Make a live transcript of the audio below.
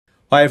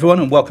Hi everyone,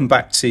 and welcome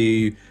back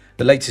to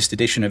the latest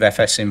edition of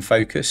FS in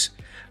Focus.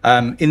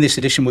 In this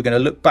edition, we're going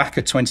to look back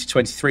at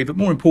 2023, but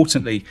more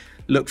importantly,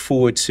 look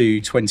forward to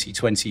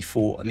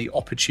 2024 and the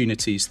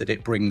opportunities that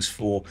it brings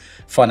for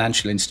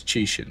financial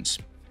institutions.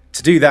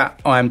 To do that,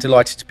 I am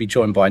delighted to be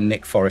joined by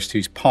Nick Forrest,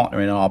 who's partner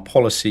in our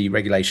policy,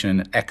 regulation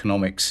and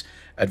economics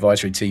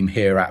advisory team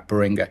here at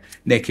Baringa.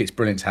 Nick, it's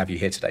brilliant to have you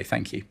here today.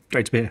 Thank you.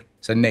 Great to be here.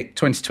 So Nick,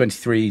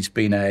 2023 has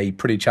been a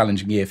pretty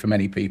challenging year for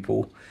many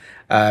people.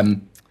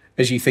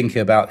 As you think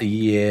about the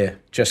year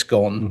just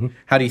gone,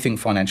 how do you think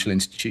financial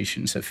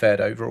institutions have fared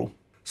overall?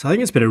 So I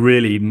think it's been a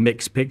really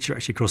mixed picture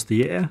actually across the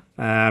year.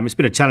 It's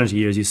been a challenging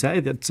year, as you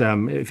say, that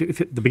if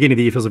the beginning of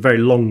the year feels a very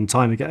long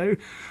time ago.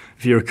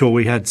 If you recall,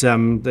 we had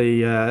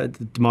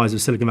the demise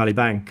of Silicon Valley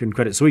Bank and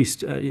Credit Suisse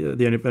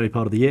the early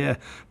part of the year,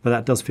 but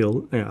that does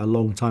feel a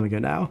long time ago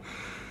now.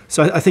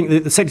 So I think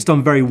the sector's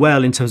done very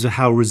well in terms of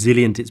how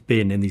resilient it's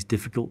been in these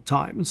difficult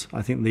times.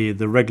 I think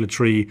the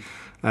regulatory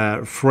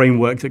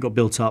framework that got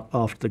built up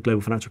after the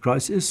global financial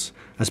crisis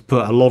has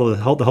put a lot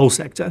of the whole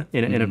sector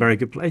in a very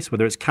good place,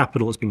 whether it's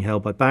capital that's being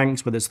held by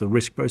banks, whether it's the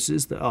risk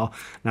processes that are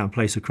now in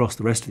place across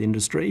the rest of the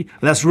industry.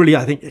 And that's really,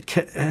 I think,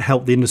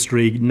 helped the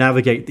industry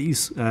navigate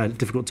these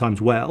difficult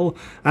times well,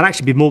 and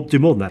actually do more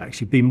than that,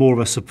 actually be more of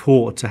a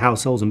support to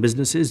households and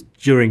businesses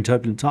during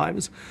turbulent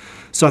times.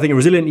 So I think a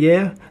resilient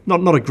year,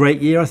 not a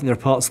great year. I think there are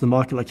parts of the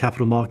market like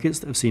capital markets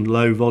that have seen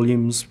low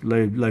volumes,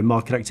 low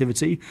market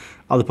activity.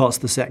 Other parts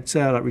of the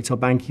sector like retail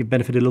banking have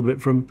benefited a little bit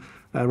from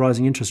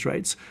rising interest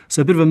rates.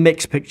 So a bit of a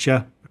mixed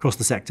picture across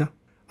the sector.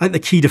 I think the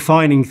key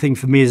defining thing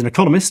for me as an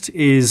economist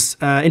is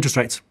interest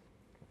rates.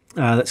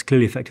 That's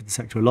clearly affected the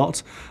sector a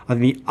lot. I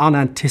think the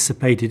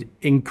unanticipated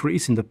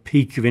increase in the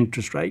peak of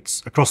interest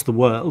rates across the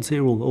world,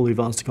 here, all the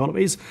advanced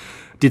economies,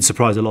 did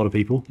surprise a lot of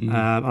people. And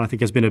I think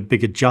has been a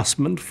big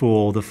adjustment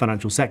for the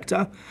financial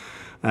sector.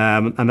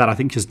 And that, I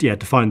think, has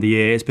defined the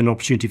year. It's been an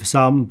opportunity for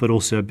some, but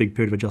also a big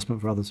period of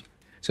adjustment for others.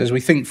 So as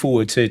we think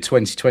forward to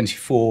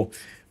 2024,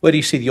 where do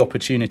you see the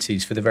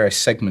opportunities for the various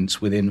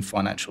segments within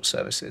financial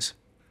services?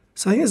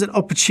 So I think there's an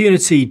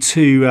opportunity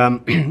to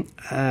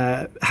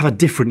have a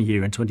different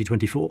year in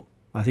 2024.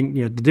 I think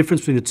the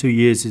difference between the 2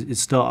 years is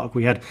stark.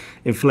 We had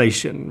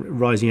inflation,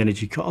 rising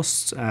energy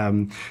costs,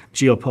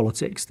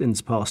 geopolitics in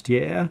this past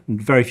year, and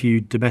very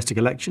few domestic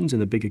elections in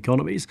the big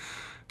economies.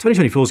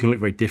 2024 is going to look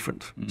very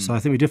different. So I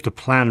think we do have to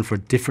plan for a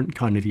different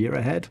kind of year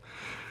ahead.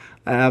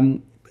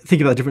 Think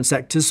about different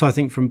sectors. So I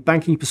think from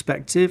banking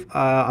perspective,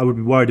 I would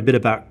be worried a bit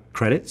about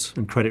credits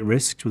and credit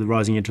risk with the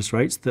rising interest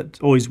rates that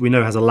always we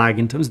know has a lag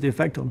in terms of the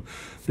effect on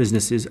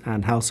businesses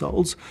and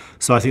households.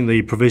 So I think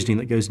the provisioning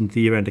that goes into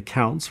the year-end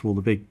accounts for all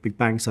the big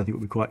banks, I think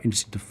would be quite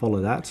interesting to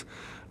follow that.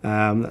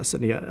 That's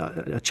certainly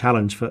a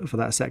challenge for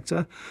that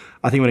sector.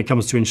 I think when it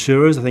comes to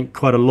insurers, I think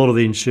quite a lot of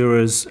the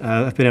insurers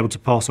have been able to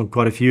pass on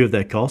quite a few of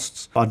their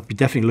costs. I'd be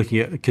definitely looking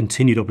at a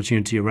continued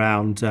opportunity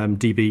around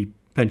DB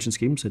pension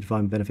schemes, so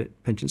defined benefit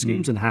pension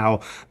schemes, and how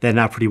they're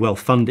now pretty well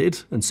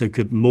funded, and so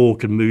could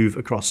move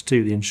across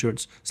to the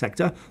insurance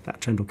sector. That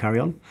trend will carry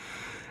on.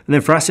 And then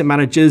for asset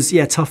managers,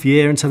 tough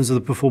year in terms of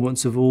the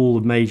performance of all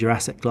the major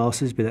asset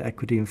classes, be that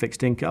equity and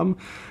fixed income.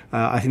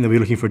 I think they'll be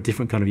looking for a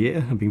different kind of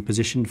year and being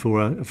positioned for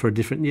a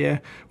different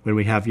year when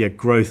we have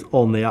growth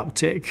on the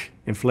uptick,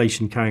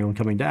 inflation carrying on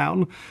coming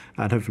down,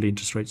 and hopefully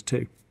interest rates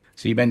too.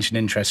 So you mentioned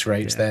interest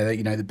rates there.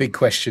 The big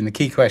question, the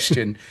key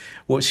question.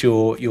 What's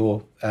your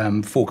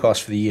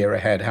forecast for the year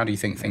ahead? How do you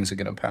think things are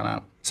going to pan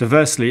out? So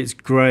firstly, it's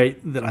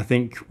great that I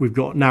think we've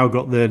now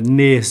got the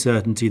near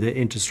certainty that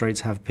interest rates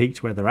have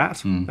peaked where they're at.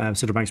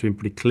 Central banks have been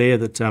pretty clear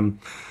that they're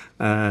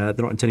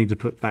not intending to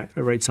put back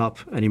rates up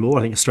anymore.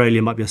 I think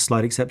Australia might be a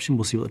slight exception.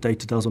 We'll see what the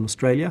data does on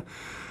Australia.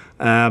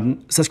 So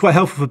it's quite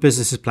helpful for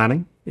businesses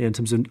planning in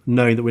terms of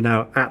knowing that we're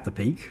now at the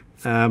peak.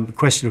 The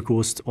question, of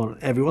course, on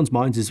everyone's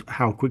minds is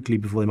how quickly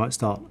before they might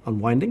start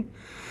unwinding.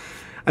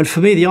 And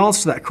for me, the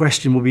answer to that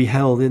question will be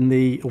found in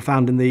the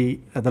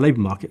labour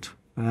market.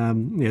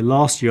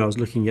 Last year I was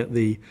looking at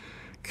the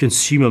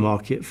consumer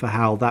market for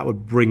how that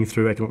would bring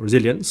through economic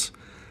resilience.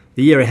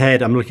 The year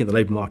ahead, I'm looking at the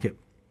labour market.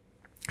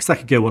 So that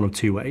could go one of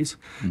two ways.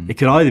 It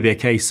could either be a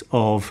case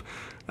of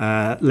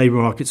labour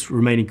markets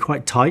remaining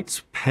quite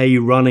tight, pay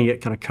running at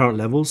kind of current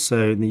levels.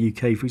 So in the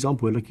UK, for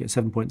example, we're looking at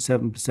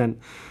 7.7%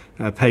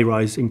 pay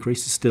rise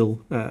increases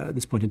still at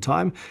this point in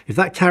time. If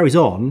that carries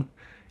on,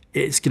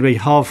 it's going to be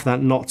hard for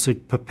that not to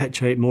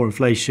perpetuate more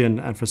inflation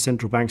and for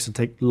central banks to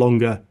take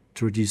longer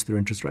to reduce their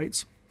interest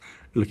rates,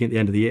 looking at the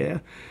end of the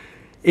year.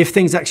 If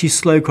things actually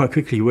slow quite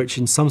quickly, which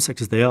in some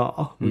sectors they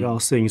are, we are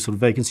seeing sort of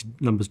vacancy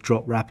numbers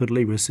drop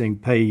rapidly. We're seeing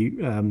pay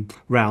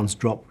rounds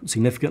drop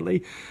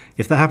significantly.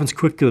 If that happens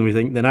quicker than we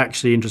think, then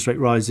actually interest rate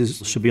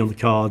rises should be on the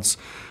cards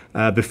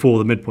before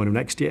the midpoint of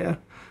next year.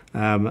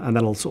 And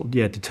that'll sort of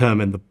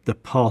determine the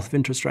path of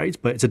interest rates.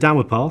 But it's a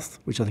downward path,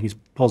 which I think is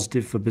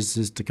positive for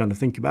businesses to kind of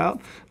think about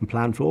and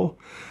plan for.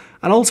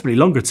 And ultimately,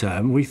 longer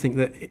term, we think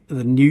that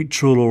the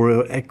neutral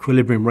or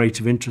equilibrium rate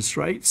of interest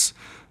rates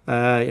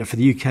for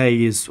the UK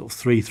is sort of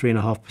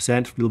 3.5%, a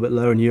little bit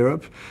lower in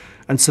Europe.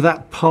 And so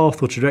that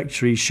path or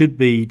trajectory should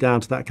be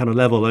down to that kind of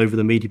level over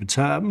the medium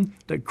term.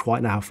 Don't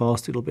quite know how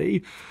fast it'll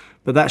be,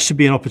 but that should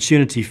be an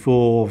opportunity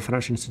for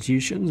financial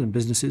institutions and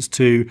businesses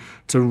to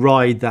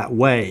ride that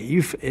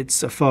wave.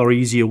 It's a far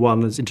easier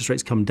one as interest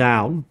rates come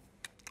down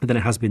than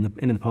it has been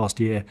in the past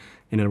year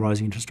in a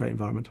rising interest rate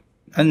environment.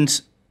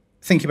 And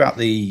think about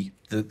the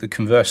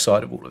converse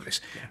side of all of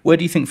this. Where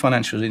do you think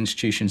financial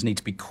institutions need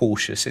to be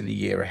cautious in the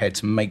year ahead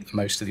to make the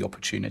most of the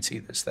opportunity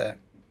that's there?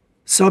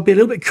 So I'd be a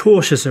little bit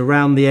cautious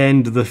around the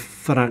end of the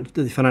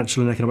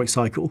financial and economic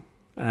cycle.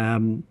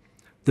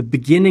 The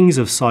beginnings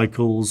of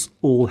cycles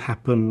all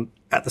happen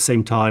at the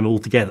same time all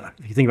together.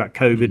 If you think about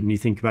COVID and you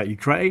think about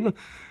Ukraine,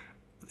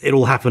 it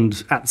all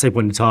happened at the same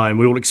point in time.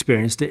 We all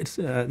experienced it,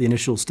 the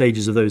initial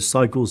stages of those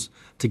cycles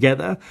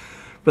together.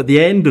 But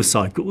the end of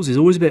cycles is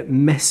always a bit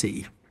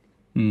messy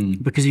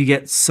because you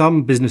get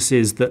some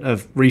businesses that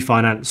have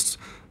refinanced,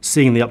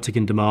 seeing the uptick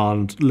in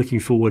demand, looking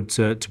forward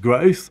to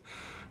growth.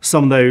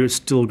 Some, though,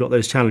 still got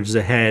those challenges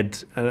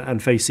ahead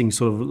and facing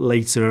sort of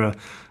later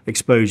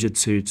exposure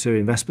to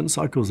investment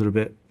cycles that are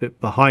a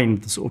bit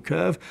behind the sort of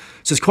curve.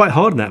 So it's quite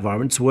hard in that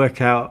environment to work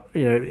out,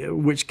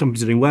 which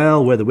companies are doing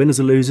well, where the winners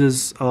and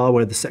losers are,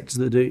 where the sectors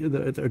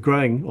that are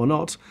growing or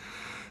not.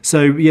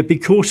 So yeah, be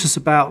cautious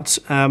about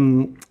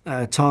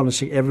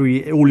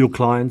tarnishing all your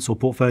clients or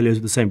portfolios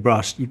with the same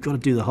brush. You've got to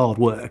do the hard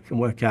work and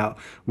work out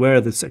where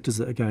are the sectors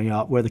that are going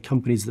up, where are the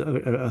companies that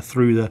are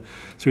through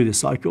the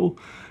cycle.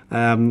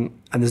 And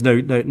there's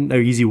no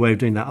easy way of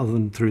doing that other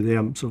than through the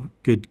sort of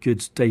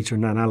good data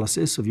and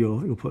analysis of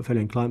your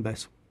portfolio and client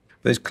base.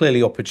 There's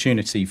clearly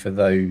opportunity for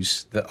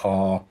those that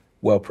are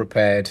well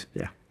prepared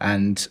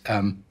and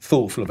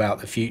thoughtful about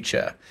the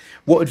future.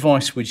 What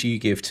advice would you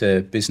give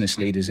to business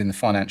leaders in the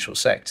financial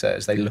sector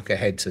as they look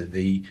ahead to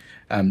the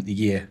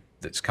year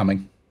that's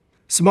coming?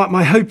 So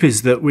my hope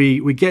is that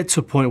we get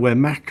to a point where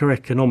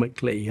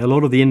macroeconomically, a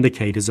lot of the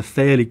indicators are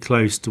fairly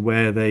close to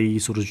where they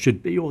sort of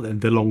should be, or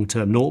the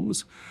long-term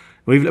norms.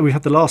 We've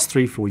had the last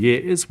 3-4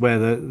 years where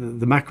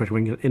the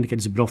macroeconomic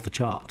indicators have been off the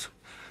chart.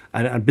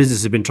 And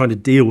businesses have been trying to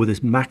deal with this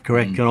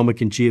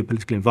macroeconomic and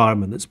geopolitical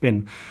environment that's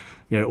been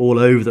all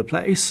over the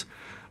place.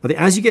 I think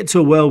as you get to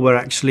a world where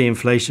actually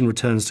inflation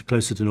returns to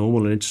closer to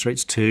normal and interest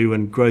rates too,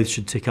 and growth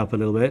should tick up a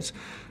little bit,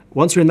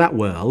 once you're in that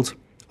world,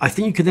 I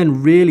think you can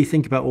then really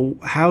think about, well,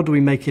 how do we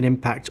make an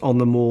impact on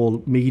the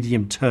more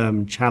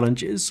medium-term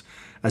challenges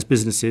as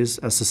businesses,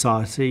 as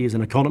society, as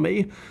an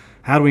economy?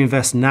 How do we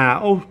invest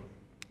now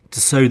to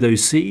sow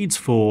those seeds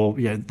for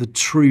the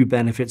true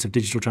benefits of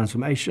digital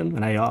transformation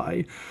and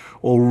AI,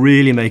 or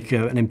really make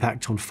an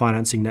impact on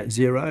financing net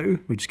zero,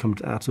 which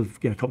comes out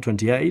of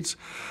COP28?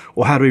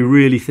 Or how do we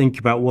really think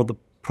about what the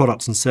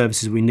products and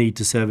services we need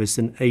to service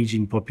an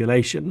aging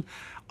population?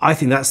 I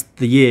think that's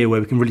the year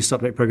where we can really start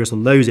to make progress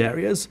on those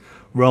areas,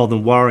 rather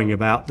than worrying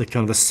about the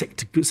kind of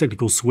the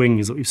cyclical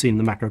swings that we've seen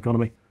in the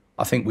macroeconomy.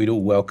 I think we'd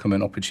all welcome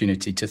an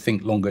opportunity to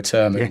think longer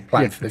term and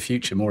plan for the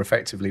future more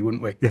effectively,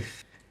 wouldn't we? Yeah.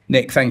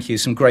 Nick, thank you.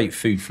 Some great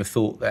food for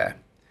thought there.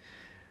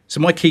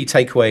 So my key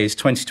takeaway is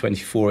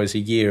 2024 as a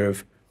year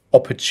of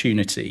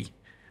opportunity.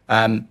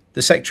 The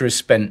sector has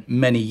spent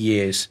many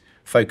years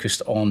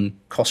focused on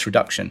cost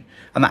reduction,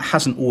 and that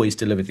hasn't always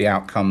delivered the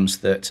outcomes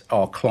that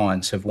our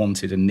clients have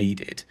wanted and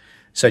needed.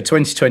 So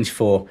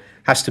 2024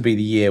 has to be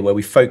the year where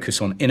we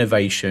focus on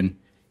innovation,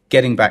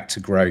 getting back to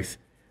growth,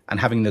 and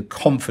having the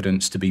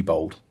confidence to be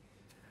bold.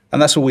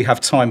 And that's all we have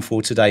time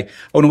for today. I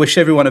want to wish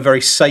everyone a very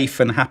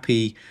safe and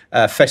happy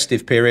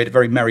festive period, a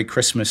very Merry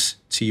Christmas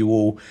to you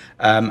all,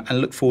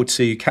 and look forward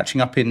to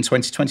catching up in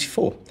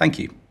 2024. Thank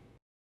you.